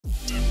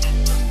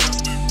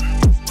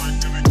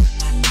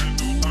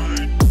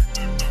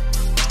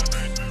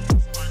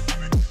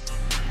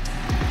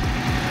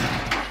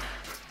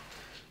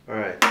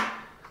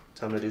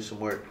time to do some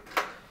work.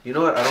 You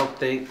know what? I don't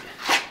think,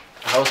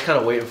 I was kind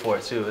of waiting for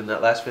it too. In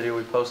that last video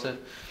we posted,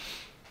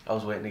 I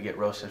was waiting to get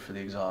roasted for the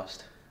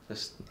exhaust.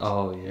 This,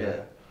 oh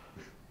yeah,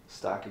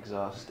 stock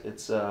exhaust.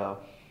 It's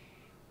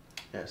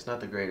yeah, it's not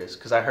the greatest,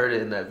 because I heard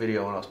it in that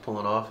video when I was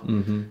pulling off.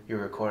 You were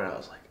recording, I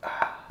was like,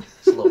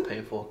 it's a little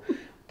painful,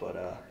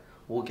 but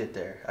we'll get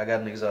there. I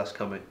got an exhaust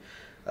coming.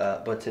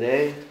 But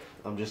today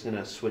I'm just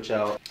gonna switch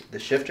out the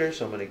shifter,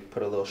 so I'm gonna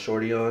put a little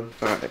shorty on.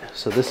 All right,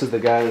 so this is the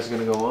guy that's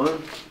gonna go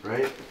on,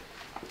 right?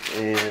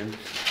 And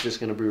just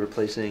gonna be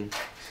replacing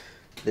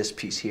this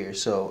piece here.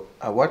 So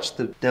I watched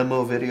the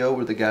demo video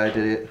where the guy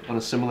did it on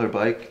a similar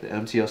bike, the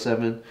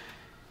MT-07,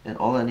 and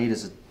all I need,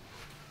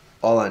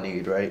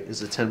 right,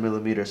 is a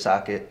 10mm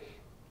socket,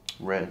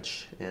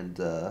 wrench, and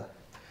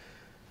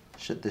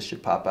this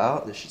should pop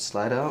out, this should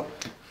slide out,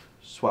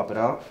 swap it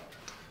out,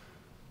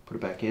 put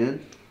it back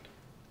in,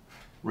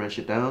 wrench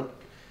it down,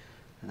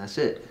 and that's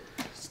it.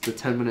 It's the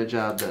 10-minute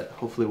job that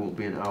hopefully won't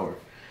be an hour,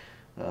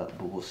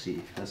 but we'll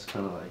see. That's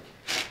kind of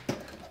like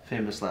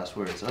famous last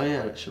words. Oh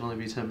yeah, it should only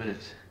be 10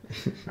 minutes,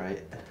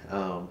 right?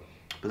 But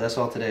that's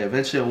all today.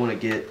 Eventually I want to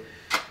get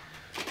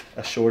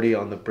a shorty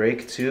on the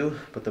brake too,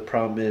 but the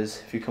problem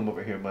is, if you come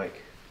over here,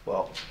 Mike,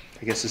 well,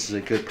 I guess this is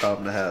a good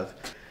problem to have.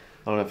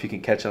 I don't know if you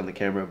can catch on the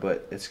camera,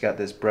 but it's got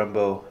this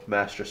Brembo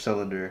master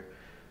cylinder,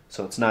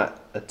 so it's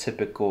not a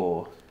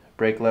typical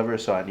brake lever,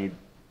 so I need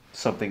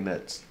something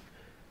that's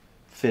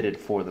fitted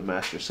for the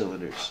master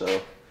cylinder.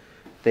 So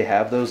they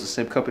have those, the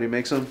same company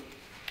makes them,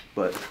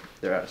 but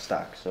they're out of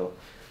stock, so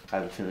I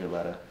have a feeling a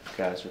lot of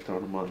guys are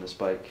throwing them on this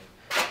bike.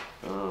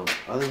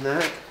 Other than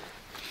that,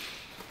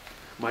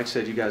 Mike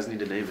said you guys need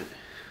to name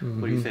it.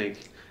 What do you think?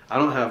 I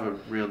don't have a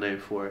real name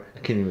for it. I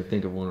can't even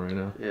think of one right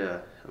now. Yeah,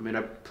 I mean,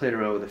 I played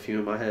around with a few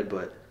in my head,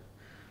 but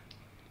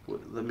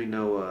let me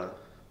know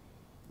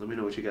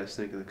what you guys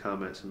think in the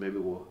comments, and maybe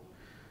we'll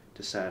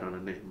decide on a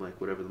name, like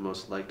whatever the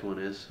most liked one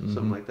is,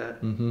 something like that.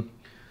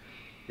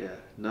 Yeah,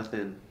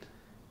 nothing.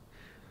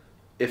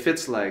 If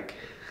it's like,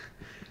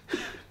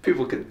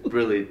 people could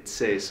really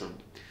say some,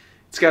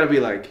 it's got to be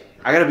like,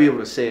 I got to be able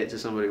to say it to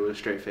somebody with a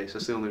straight face.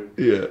 That's the only,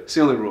 it's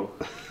the only rule.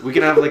 We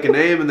can have like a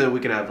name, and then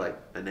we can have like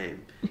a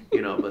name,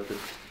 you know, but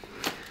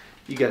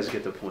you guys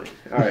get the point.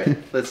 All right,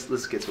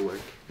 let's get to work.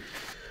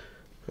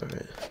 All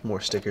right, more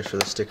stickers for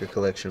the sticker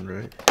collection,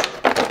 right?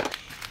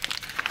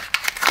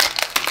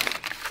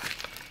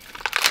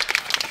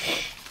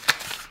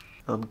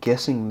 I'm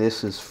guessing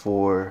this is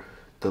for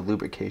the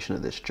lubrication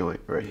of this joint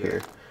right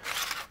here.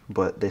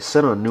 But they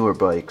said on newer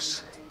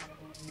bikes,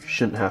 you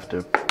shouldn't have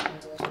to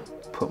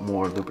put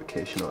more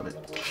lubrication on it.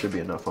 Should be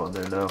enough on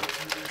there now.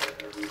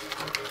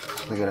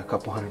 I got a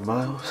couple 100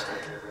 miles.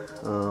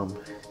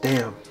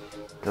 Damn,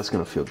 that's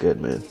gonna feel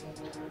good, man.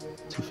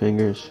 2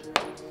 fingers.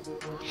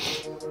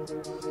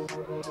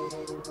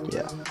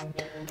 Yeah.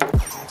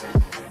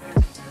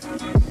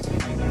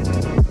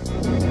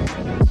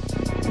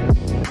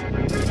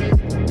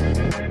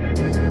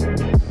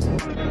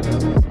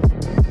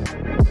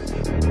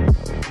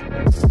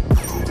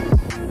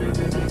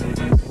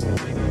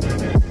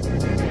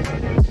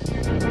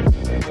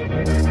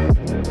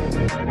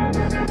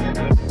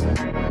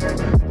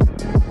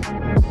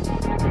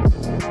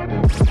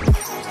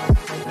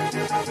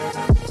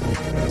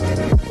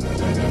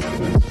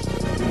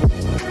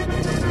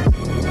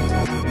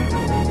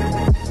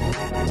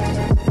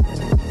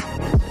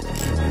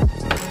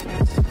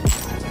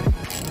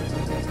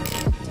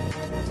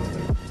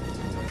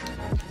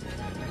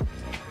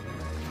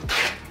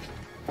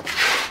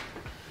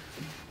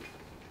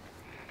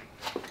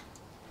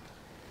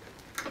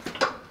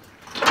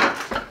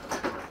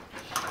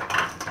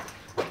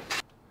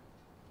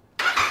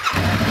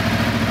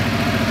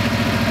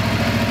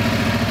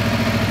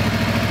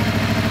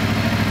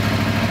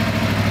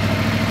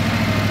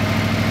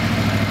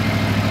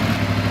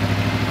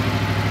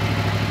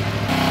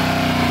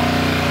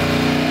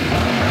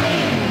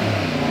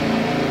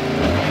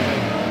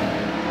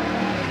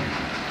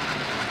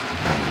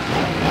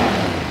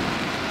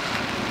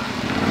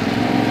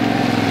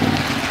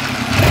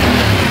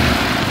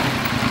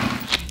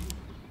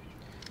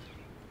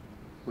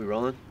 We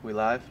rolling? We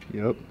live?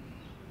 Yep.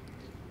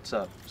 What's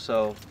up?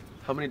 So,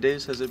 how many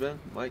days has it been,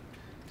 Mike,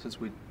 since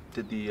we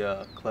did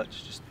the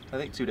clutch? Just, I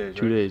think 2 days,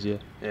 right? 2 days, yeah.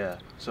 Yeah.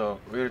 So,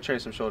 we're going to train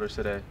some shoulders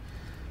today.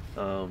 This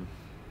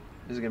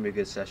is going to be a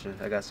good session.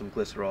 I got some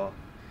glycerol,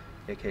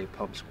 aka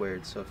pump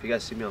squared. So, if you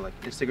guys see me on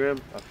like Instagram,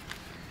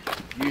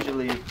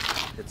 usually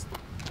it's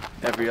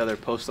every other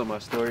post on my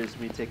story is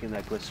me taking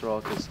that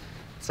glycerol, because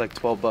it's like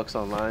 12 bucks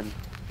online.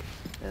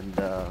 And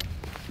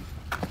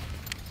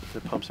the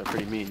pumps are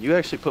pretty mean. You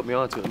actually put me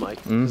onto it,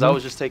 Mike, because I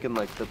was just taking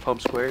like the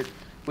pump squared,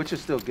 which is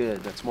still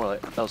good. That's more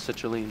like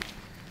L-citrulline.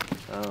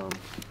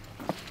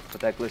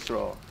 But that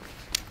glycerol,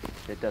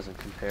 it doesn't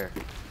compare.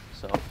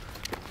 So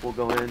we'll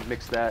go in,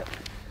 mix that.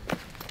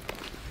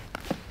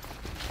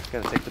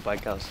 Gotta take the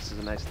bike out. This is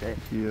a nice day.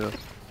 Yeah.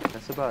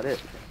 That's about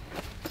it.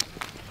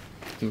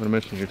 You want to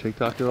mention your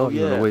TikTok at all? Oh yeah.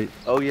 You want to wait?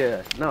 Oh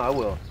yeah. No, I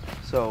will.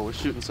 So we're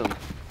shooting some.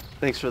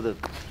 Thanks for the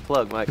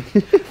plug, Mike.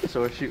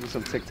 So we're shooting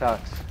some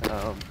TikToks.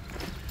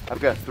 I've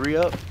got 3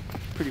 up.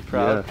 Pretty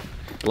proud. Yeah.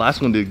 The last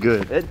one did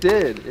good. It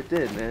did,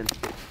 man.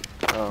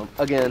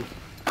 Again,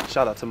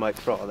 shout out to Mike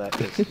for all that.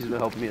 He's been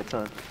helping me a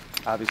ton.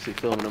 Obviously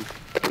filming them,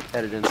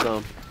 editing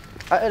some.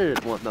 I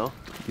edited one though.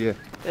 Yeah.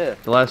 Yeah.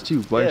 The last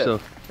 2 by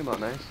yourself. Came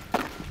out nice.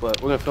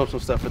 But we're gonna film some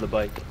stuff for the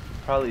bike.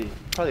 Probably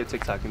a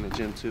TikTok in the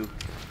gym too.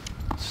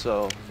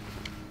 So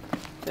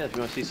yeah, if you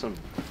wanna see some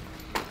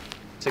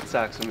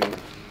TikToks, I mean,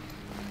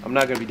 I'm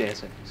not gonna be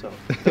dancing, so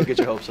don't get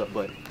your hopes up.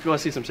 But if you wanna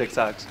see some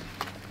TikToks,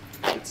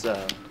 it's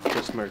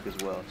JustMerk as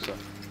well. So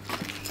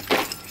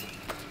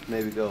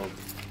maybe go.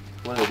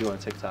 What do they do on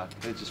TikTok?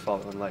 They just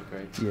follow and like,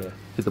 right? Yeah.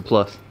 Hit the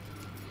plus.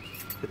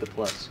 Hit the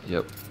plus.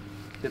 Yep.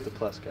 Hit the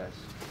plus, guys.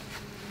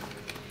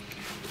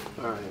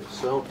 All right.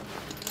 So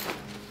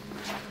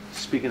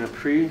speaking of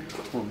pre,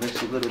 we'll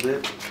mix a little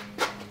bit.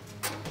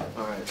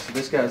 All right. So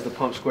this guy's the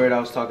pump squared I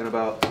was talking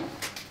about.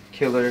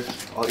 Killer.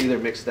 I'll either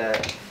mix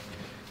that.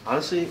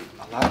 Honestly,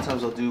 a lot of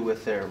times I'll do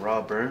with their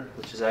raw burn,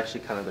 which is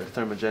actually kind of their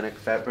thermogenic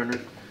fat burner.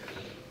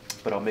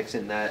 But I'll mix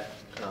in that.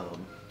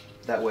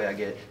 That way I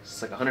get,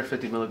 it's like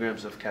 150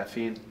 milligrams of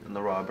caffeine in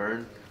the raw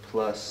burn.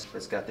 Plus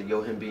it's got the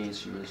yohim beans,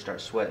 so you really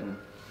start sweating.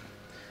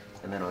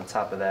 And then on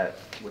top of that,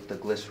 with the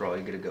glycerol,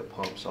 you get a good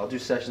pump. So I'll do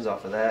sessions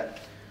off of that.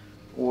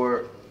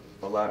 Or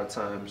a lot of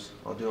times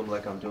I'll do them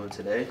like I'm doing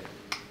today.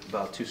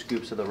 About 2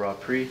 scoops of the raw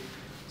pre.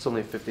 It's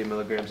only 50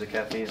 milligrams of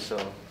caffeine, so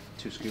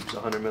 2 scoops,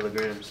 100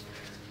 milligrams.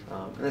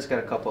 And it's got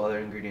a couple other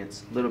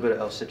ingredients. A little bit of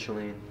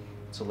L-citrulline.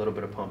 It's a little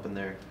bit of pump in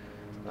there.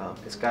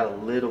 It's got a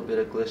little bit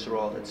of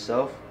glycerol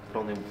itself, but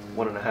only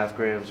 1.5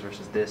 grams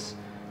versus this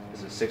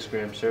is a 6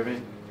 gram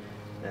serving.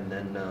 And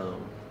then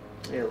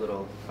yeah, a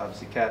little,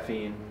 obviously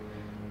caffeine.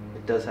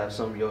 It does have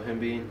some yohim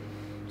bean.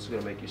 It's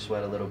gonna make you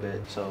sweat a little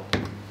bit. So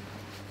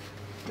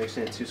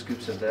mixing in 2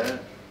 scoops of that.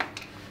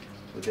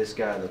 With this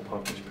guy, the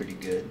pump is pretty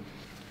good.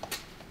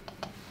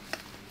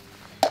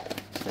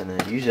 And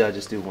then usually I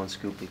just do 1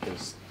 scoop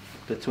because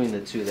between the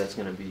 2, that's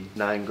gonna be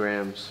 9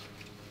 grams.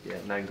 Yeah,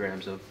 9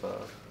 grams of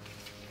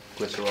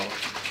glycerol.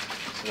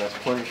 So that's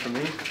plenty for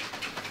me.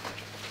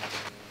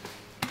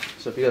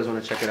 So if you guys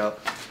want to check it out,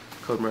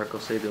 code MERK will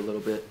save you a little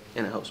bit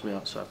and it helps me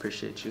out, so I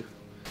appreciate you.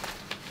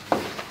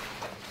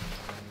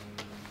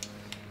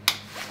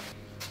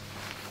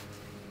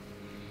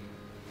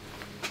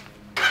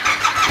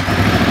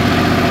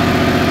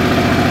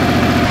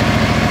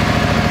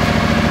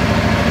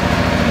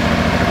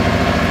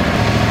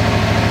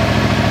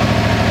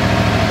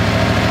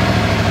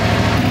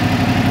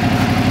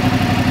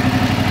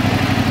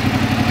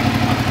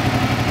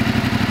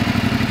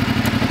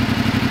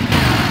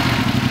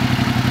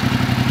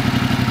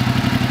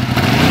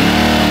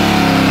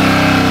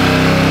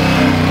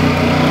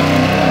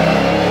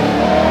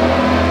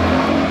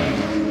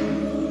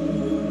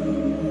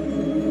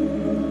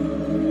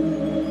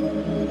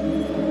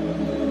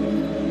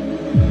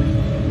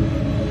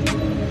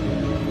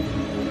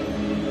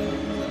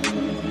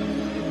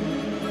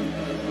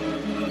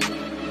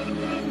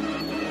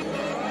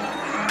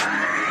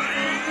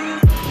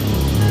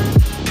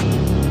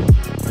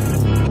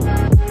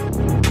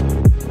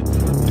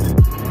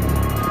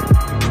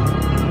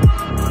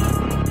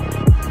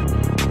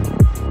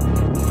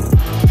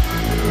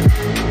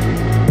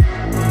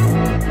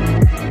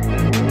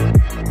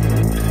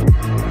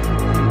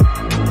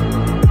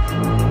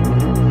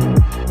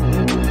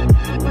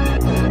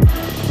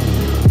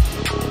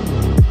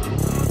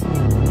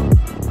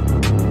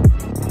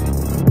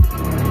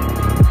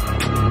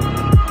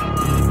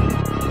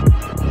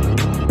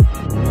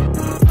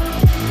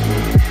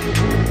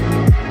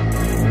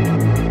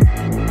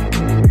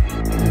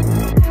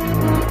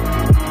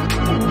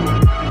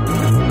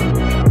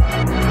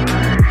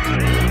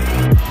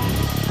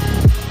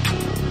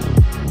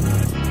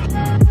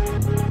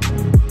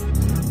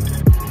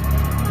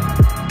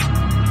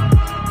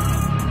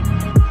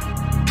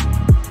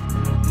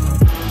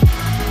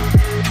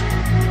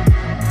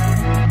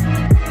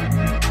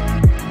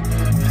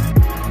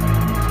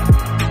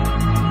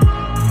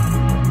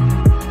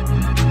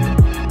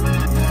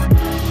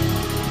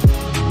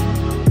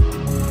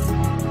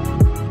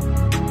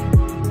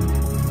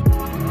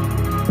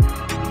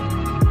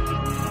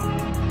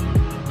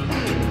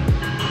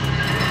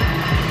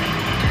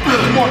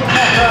 Come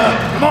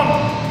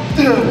on.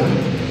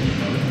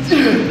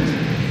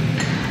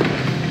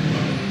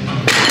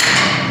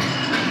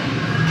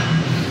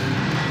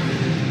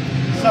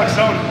 Sucks,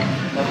 son.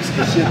 That was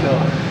good shit, though.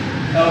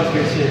 That was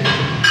good shit.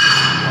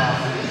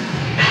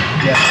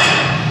 Yeah,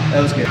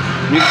 that was good.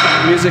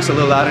 Music's a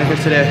little loud in here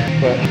today,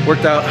 but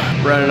worked out.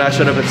 Brian and I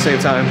showed up at the same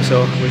time,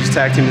 so we just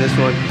tag teaming this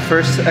one.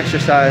 First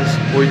exercise,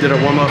 we did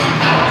our warm-up,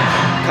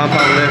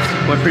 compound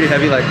lift. Went pretty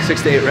heavy, like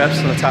 6 to 8 reps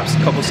on the top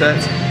couple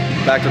sets.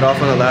 Backed it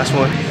off on the last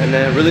one, and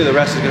then really the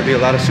rest is going to be a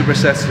lot of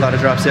supersets, a lot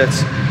of drop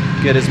sets.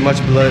 Get as much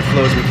blood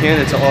flow as we can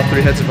into all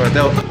 3 heads of our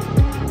delt.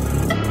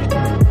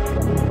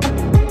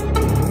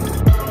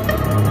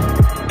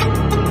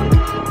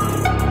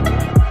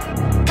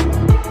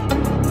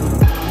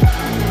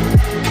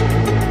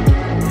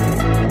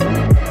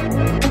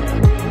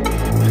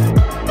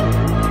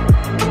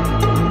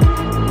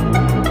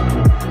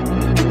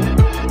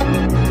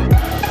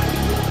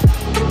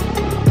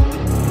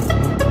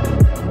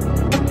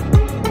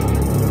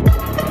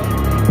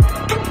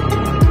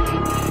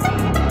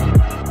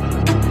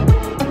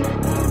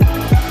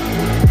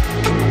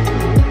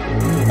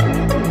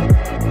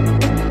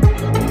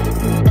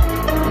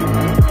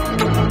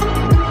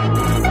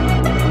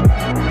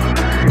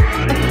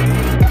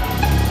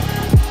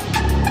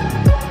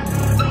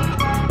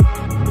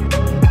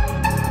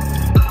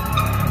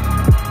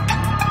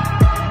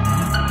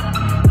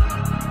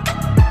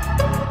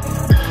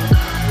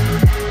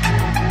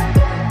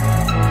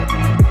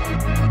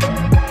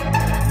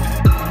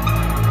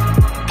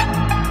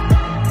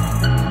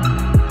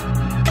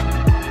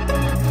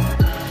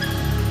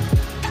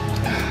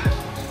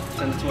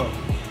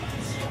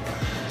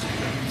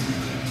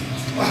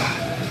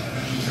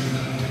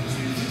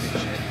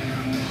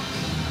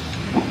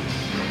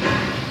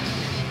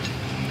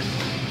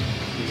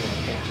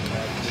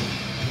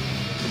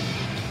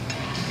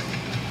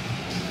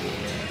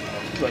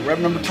 like rep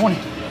number 20.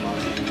 You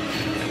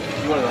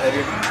want to go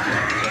heavier?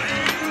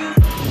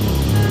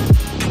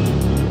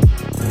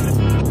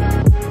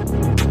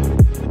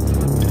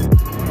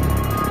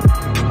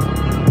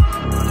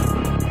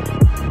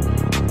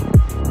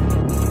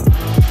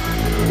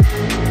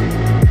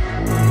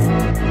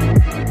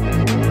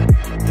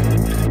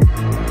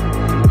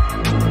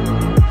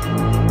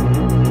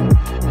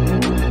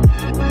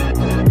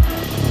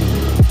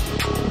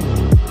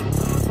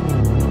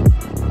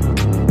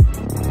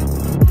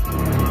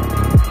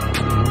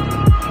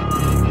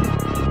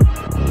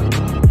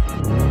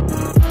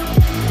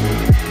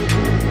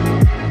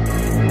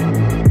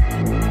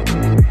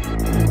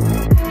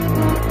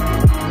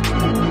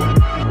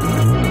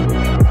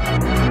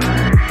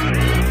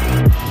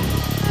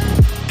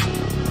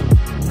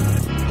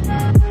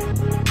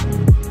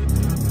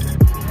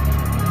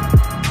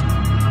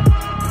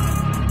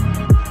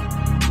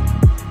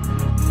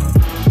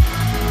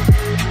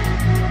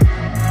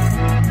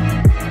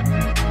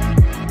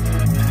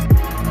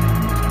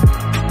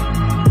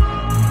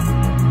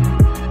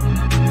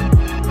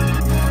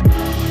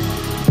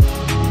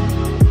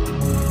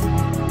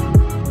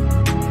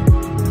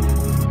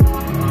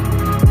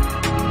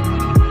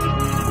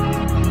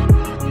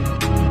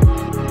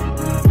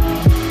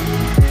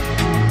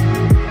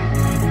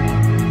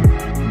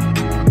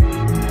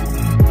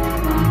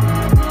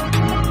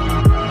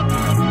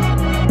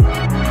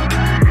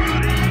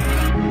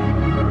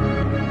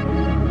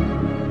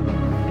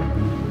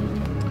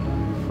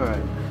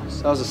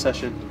 That was a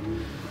session.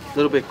 A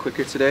little bit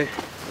quicker today.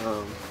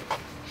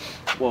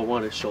 Well,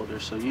 one is shoulder.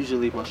 So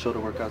usually my shoulder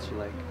workouts are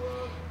like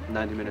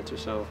 90 minutes or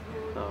so.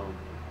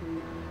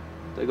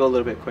 They go a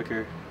little bit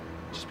quicker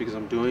just because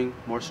I'm doing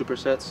more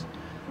supersets.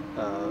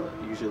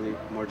 Usually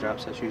more drop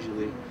sets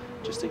usually,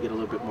 just to get a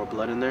little bit more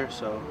blood in there.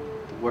 So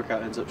the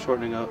workout ends up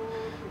shortening up.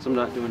 So I'm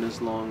not doing as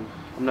long.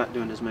 I'm not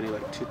doing as many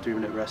like 2-3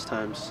 minute rest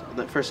times.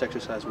 The first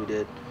exercise we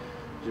did,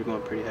 you're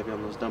going pretty heavy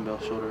on those dumbbell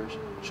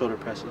shoulder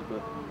presses.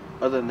 But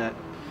other than that,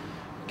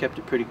 kept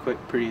it pretty quick,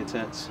 pretty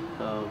intense.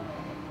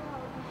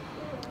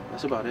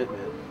 That's about it,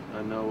 man.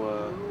 I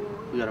know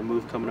we got a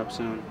move coming up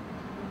soon.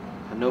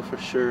 I know for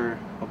sure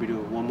I'll be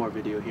doing one more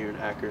video here in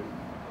Akron,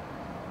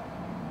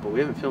 but we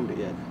haven't filmed it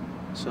yet.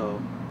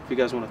 So if you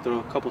guys want to throw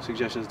a couple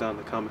suggestions down in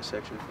the comment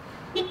section,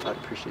 I'd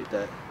appreciate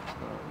that.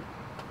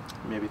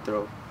 Maybe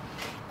throw,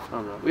 I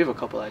don't know, we have a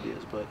couple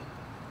ideas, but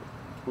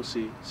we'll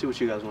see what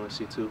you guys want to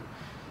see too.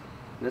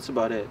 And that's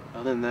about it.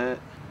 Other than that,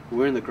 we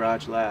were in the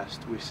garage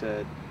last. We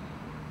said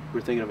we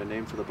were thinking of a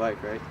name for the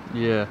bike, right?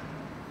 Yeah.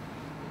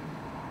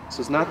 So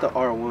it's not the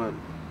R1,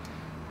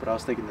 but I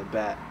was thinking the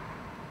Bat,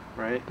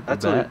 right? The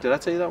Bat? Did I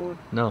tell you that one?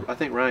 No. I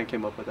think Ryan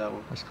came up with that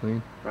one. That's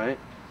clean. Right?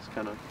 It's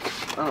kind of,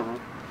 I don't know,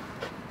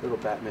 a little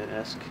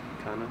Batman-esque,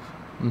 kind of.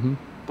 Mm-hmm.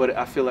 But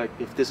I feel like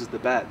if this is the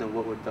Bat, then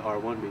what would the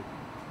R1 be?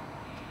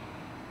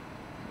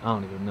 I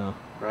don't even know.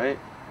 Right?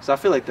 So I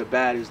feel like the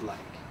Bat is like,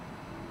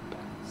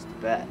 it's the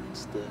Bat.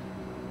 It's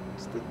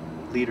the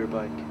leader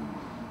bike,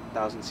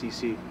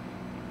 1000cc.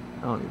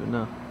 I don't even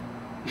know.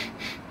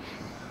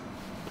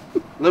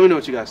 Let me know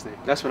what you guys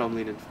think. That's what I'm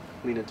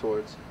leaning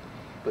towards.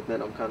 But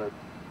then I'm kind of,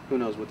 who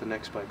knows what the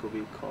next bike will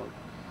be called.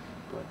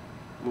 But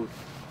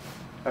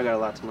I got a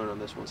lot to learn on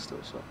this one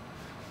still, so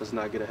let's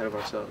not get ahead of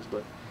ourselves.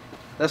 But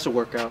that's a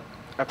workout.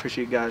 I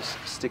appreciate you guys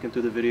sticking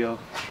through the video,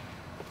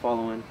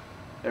 following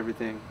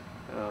everything.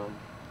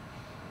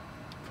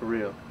 For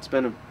real, it's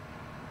been an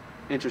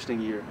interesting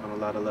year on a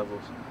lot of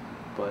levels,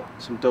 but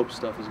some dope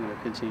stuff is going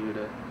to continue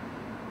to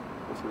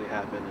hopefully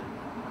happen.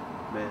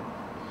 And man,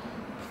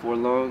 before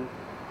long,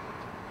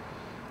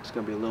 it's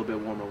gonna be a little bit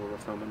warmer where we're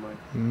filming, Mike.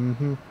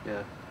 Mm-hmm.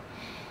 Yeah.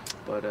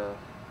 But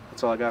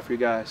that's all I got for you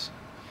guys.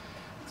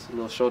 It's a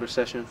little shoulder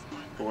session.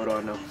 But what do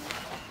I know?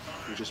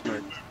 I'm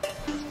JustMerk.